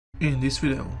In this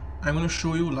video, I'm gonna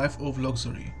show you Life of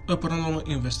Luxury, a paranormal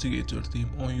investigator team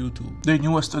on YouTube. Their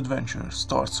newest adventure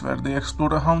starts where they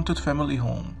explore a haunted family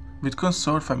home with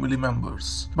concerned family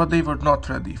members, but they were not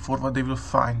ready for what they will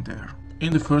find there.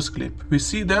 In the first clip, we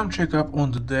see them check up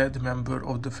on the dead member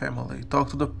of the family,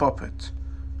 talk to the puppet.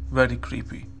 Very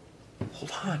creepy.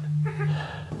 Hold on.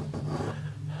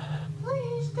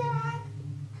 Please, Dad,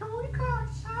 can we go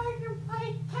outside and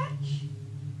play catch?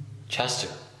 Chester,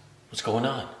 what's going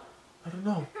on? I don't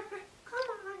know. Come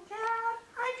on, Dad.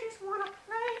 I just want to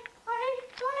play.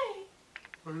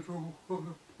 I don't want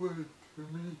to play,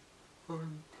 Timmy.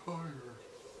 I'm tired.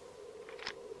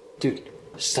 Dude,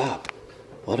 stop.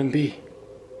 Let him be.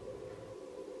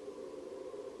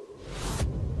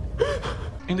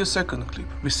 In the second clip,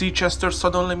 we see Chester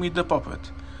suddenly meet the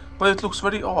puppet, but it looks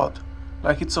very odd,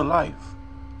 like it's alive.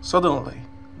 Suddenly,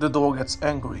 the dog gets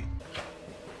angry.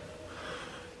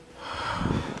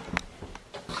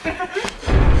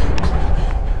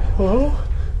 Hello?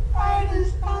 Why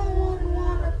does no one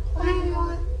want to play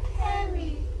with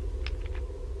Timmy?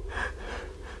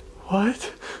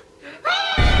 What?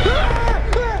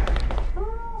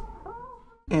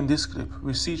 In this clip,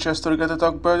 we see Chester get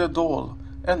attacked by the doll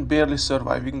and barely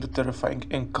surviving the terrifying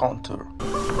encounter.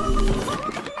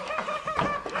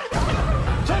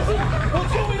 Chester,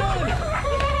 what's going on?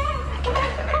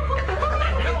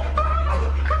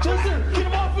 Chester, get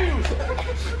him off you!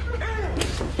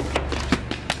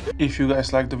 If you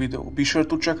guys like the video, be sure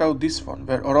to check out this one,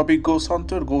 where Arabic ghost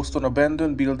hunter goes to an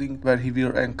abandoned building where he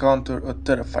will encounter a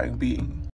terrifying being.